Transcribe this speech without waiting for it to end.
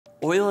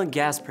Oil and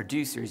gas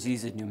producers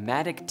use a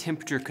pneumatic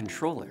temperature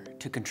controller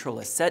to control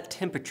a set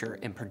temperature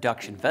in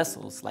production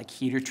vessels like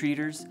heater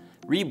treaters,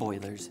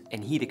 reboilers,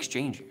 and heat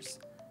exchangers.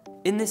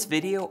 In this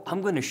video,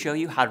 I'm going to show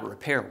you how to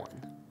repair one.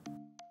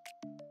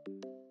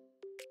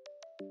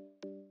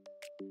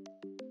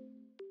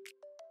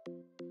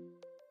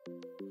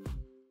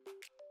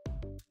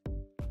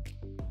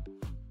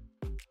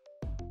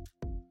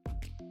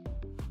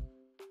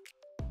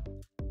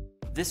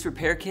 This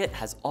repair kit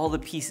has all the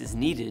pieces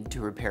needed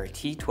to repair a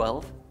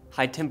T12,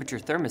 high temperature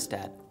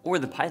thermostat, or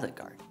the pilot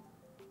guard.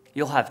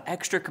 You'll have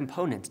extra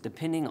components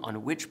depending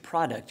on which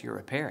product you're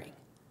repairing.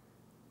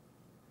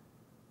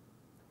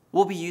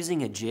 We'll be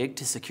using a jig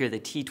to secure the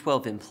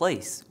T12 in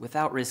place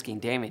without risking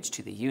damage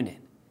to the unit.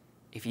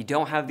 If you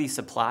don't have these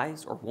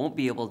supplies or won't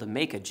be able to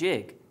make a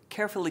jig,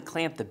 carefully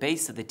clamp the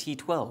base of the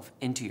T12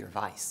 into your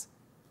vise.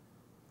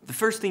 The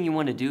first thing you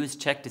want to do is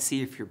check to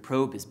see if your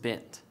probe is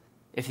bent.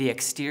 If the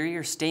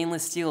exterior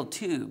stainless steel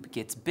tube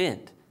gets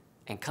bent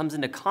and comes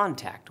into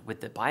contact with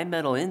the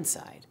bimetal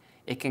inside,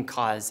 it can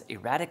cause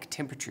erratic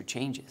temperature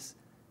changes.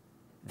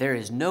 There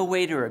is no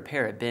way to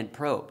repair a bent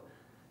probe,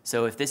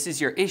 so if this is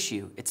your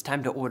issue, it's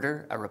time to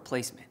order a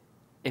replacement.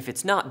 If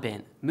it's not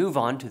bent, move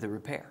on to the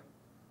repair.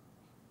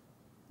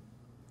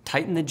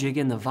 Tighten the jig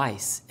in the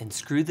vise and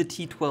screw the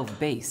T12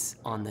 base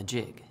on the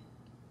jig.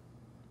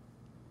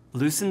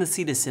 Loosen the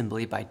seat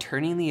assembly by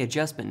turning the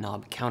adjustment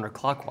knob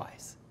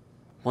counterclockwise.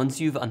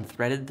 Once you've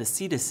unthreaded the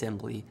seat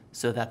assembly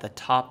so that the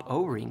top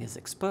O-ring is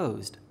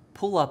exposed,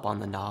 pull up on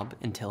the knob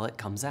until it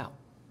comes out.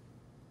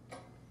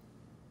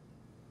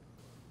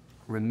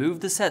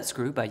 Remove the set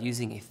screw by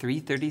using a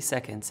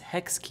 3/32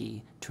 hex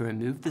key to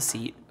remove the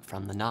seat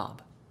from the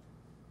knob.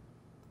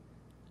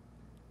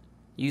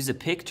 Use a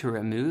pick to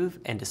remove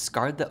and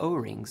discard the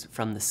O-rings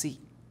from the seat.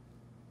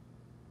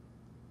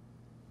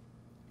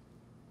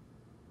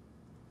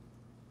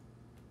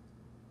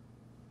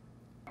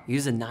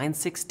 Use a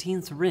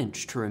 9/16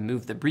 wrench to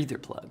remove the breather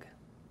plug.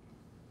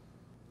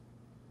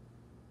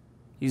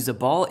 Use a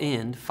ball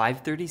end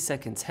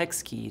 5/32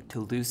 hex key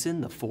to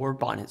loosen the 4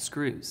 bonnet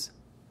screws.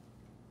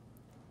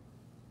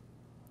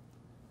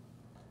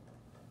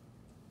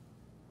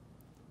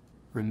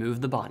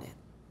 Remove the bonnet.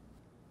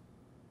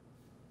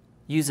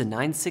 Use a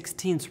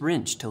 9/16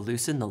 wrench to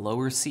loosen the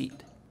lower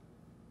seat.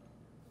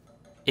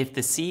 If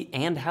the seat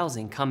and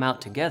housing come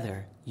out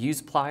together,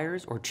 use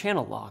pliers or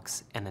channel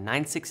locks and a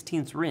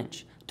 9/16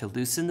 wrench to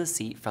loosen the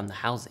seat from the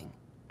housing.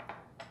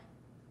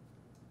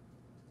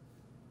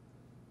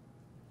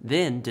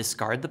 Then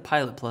discard the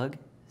pilot plug,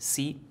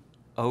 seat,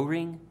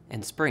 O-ring,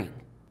 and spring.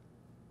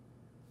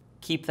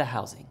 Keep the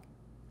housing.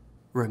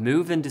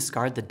 Remove and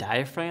discard the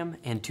diaphragm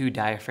and 2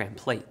 diaphragm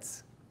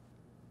plates.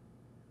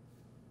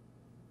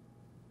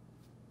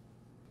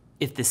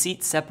 If the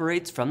seat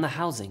separates from the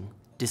housing,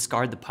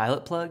 discard the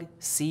pilot plug,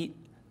 seat,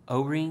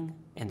 O-ring,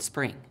 and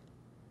spring.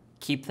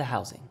 Keep the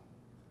housing.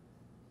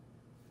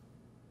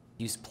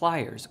 Use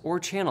pliers or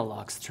channel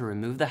locks to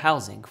remove the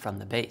housing from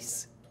the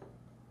base.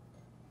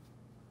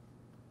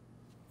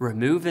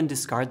 Remove and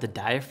discard the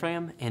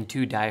diaphragm and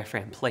 2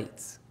 diaphragm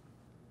plates.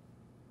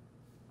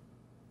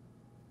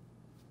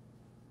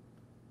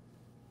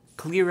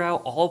 Clear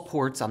out all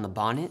ports on the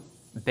bonnet,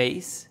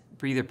 base,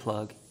 breather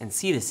plug, and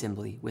seat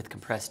assembly with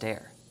compressed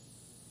air.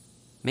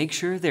 Make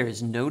sure there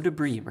is no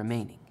debris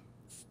remaining.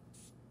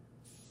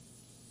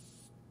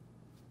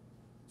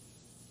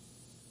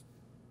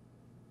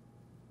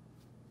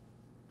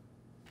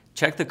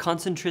 Check the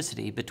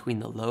concentricity between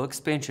the low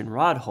expansion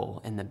rod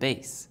hole and the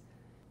base.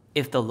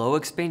 If the low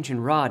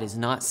expansion rod is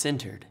not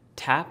centered,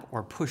 tap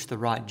or push the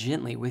rod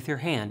gently with your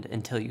hand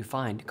until you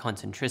find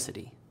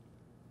concentricity.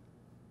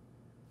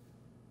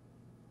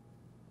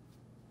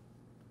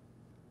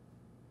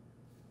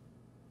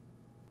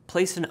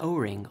 Place an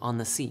O-ring on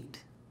the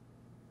seat.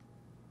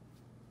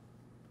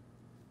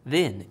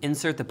 Then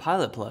insert the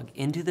pilot plug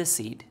into the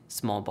seat,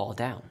 small ball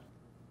down.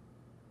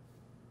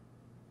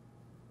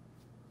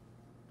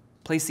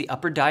 Place the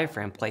upper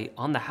diaphragm plate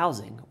on the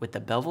housing with the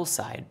bevel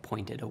side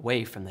pointed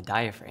away from the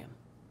diaphragm.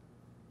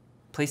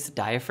 Place the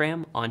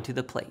diaphragm onto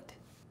the plate.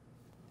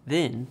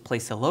 Then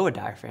place the lower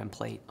diaphragm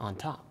plate on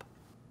top.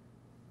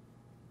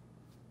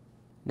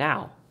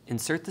 Now,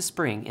 insert the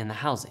spring in the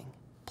housing,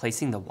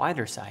 placing the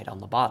wider side on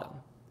the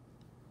bottom.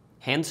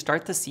 Hand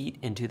start the seat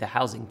into the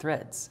housing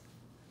threads.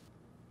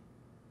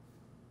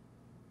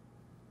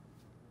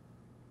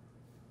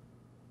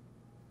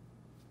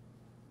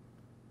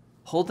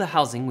 Hold the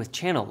housing with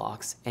channel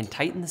locks and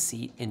tighten the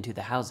seat into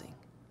the housing.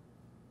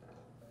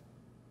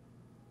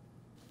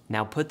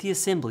 Now put the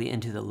assembly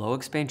into the low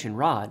expansion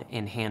rod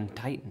and hand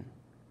tighten.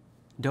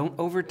 Don't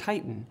over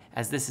tighten,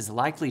 as this is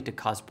likely to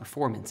cause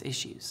performance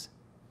issues.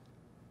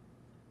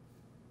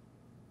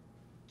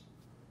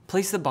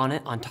 Place the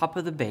bonnet on top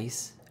of the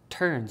base,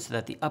 turn so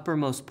that the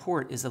uppermost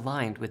port is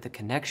aligned with the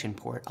connection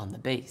port on the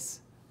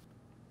base.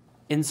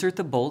 Insert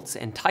the bolts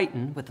and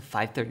tighten with the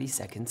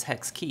 5/32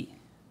 hex key.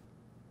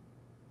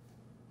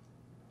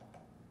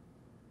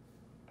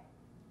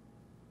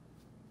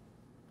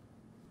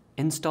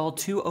 Install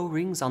 2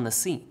 O-rings on the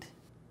seat.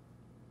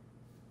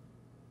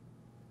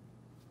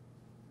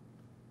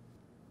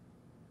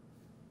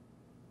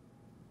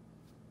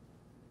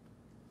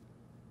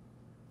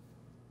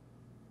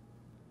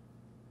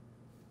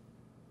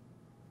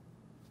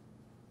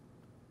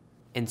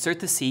 Insert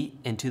the seat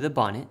into the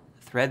bonnet,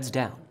 threads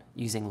down,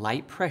 using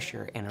light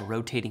pressure and a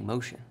rotating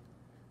motion.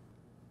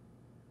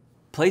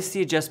 Place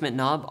the adjustment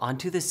knob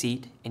onto the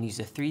seat and use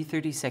a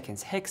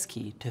 3/32 hex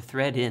key to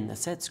thread in the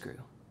set screw.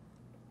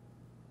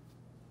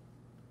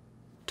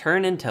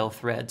 Turn until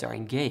threads are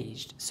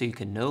engaged so you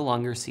can no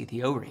longer see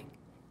the O-ring.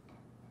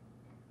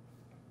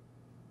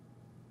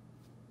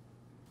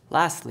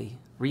 Lastly,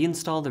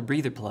 reinstall the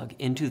breather plug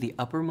into the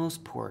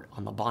uppermost port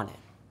on the bonnet.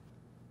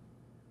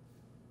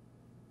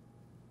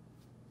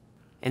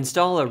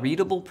 Install a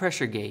readable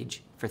pressure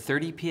gauge for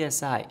 30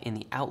 psi in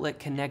the outlet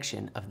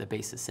connection of the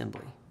base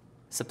assembly.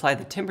 Supply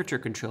the temperature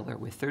controller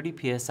with 30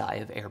 psi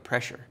of air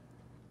pressure.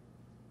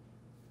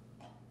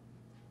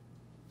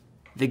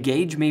 The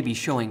gauge may be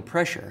showing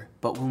pressure,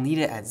 but we'll need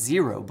it at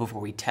 0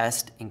 before we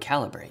test and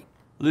calibrate.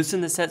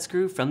 Loosen the set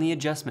screw from the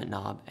adjustment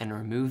knob and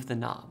remove the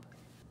knob.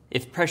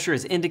 If pressure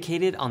is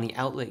indicated on the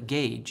outlet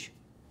gauge,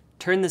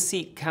 turn the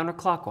seat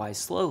counterclockwise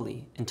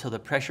slowly until the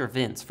pressure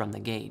vents from the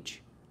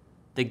gauge.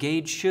 The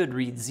gauge should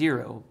read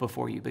 0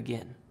 before you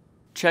begin.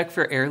 Check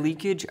for air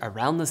leakage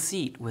around the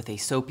seat with a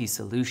soapy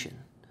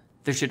solution.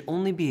 There should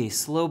only be a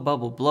slow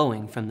bubble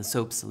blowing from the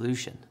soap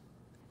solution.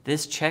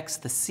 This checks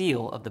the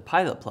seal of the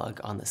pilot plug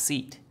on the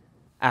seat.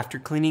 After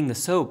cleaning the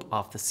soap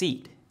off the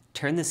seat,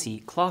 turn the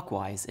seat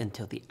clockwise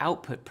until the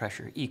output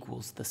pressure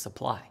equals the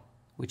supply,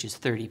 which is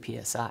 30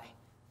 psi.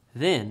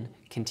 Then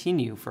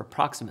continue for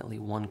approximately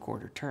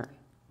 1/4 turn.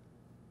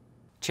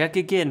 Check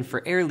again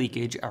for air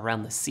leakage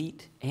around the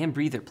seat and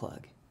breather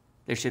plug.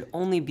 There should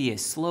only be a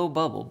slow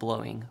bubble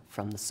blowing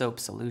from the soap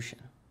solution.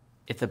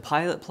 If the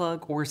pilot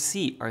plug or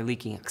seat are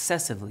leaking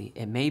excessively,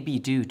 it may be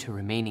due to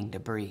remaining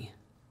debris.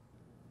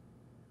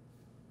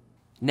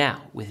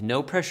 Now, with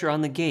no pressure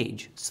on the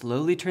gauge,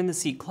 slowly turn the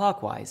seat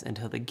clockwise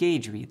until the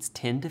gauge reads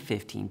 10 to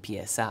 15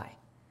 psi.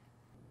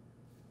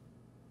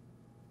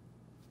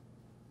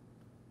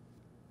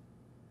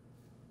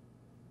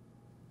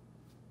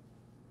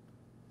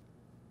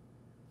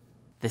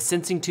 The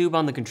sensing tube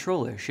on the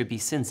controller should be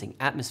sensing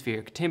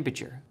atmospheric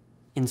temperature.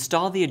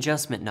 Install the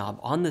adjustment knob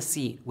on the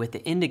seat with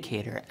the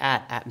indicator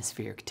at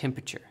atmospheric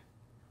temperature.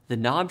 The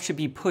knob should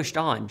be pushed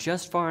on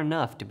just far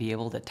enough to be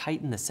able to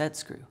tighten the set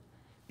screw.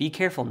 Be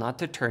careful not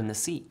to turn the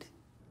seat.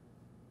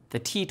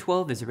 The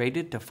T12 is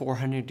rated to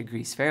 400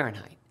 degrees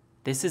Fahrenheit.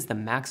 This is the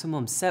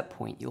maximum set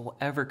point you'll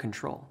ever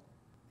control.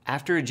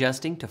 After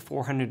adjusting to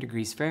 400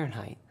 degrees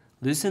Fahrenheit,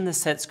 loosen the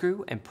set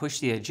screw and push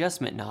the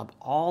adjustment knob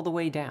all the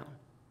way down.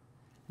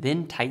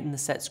 Then tighten the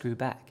set screw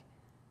back.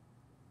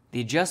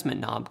 The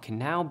adjustment knob can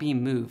now be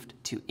moved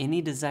to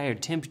any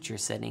desired temperature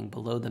setting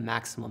below the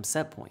maximum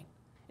set point.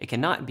 It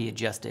cannot be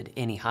adjusted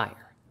any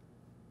higher.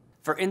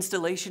 For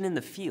installation in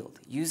the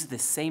field, use the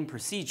same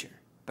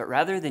procedure, but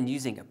rather than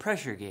using a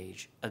pressure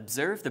gauge,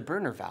 observe the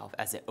burner valve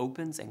as it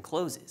opens and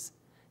closes.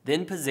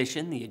 Then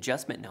position the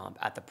adjustment knob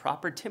at the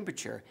proper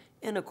temperature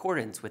in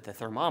accordance with the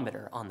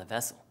thermometer on the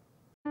vessel.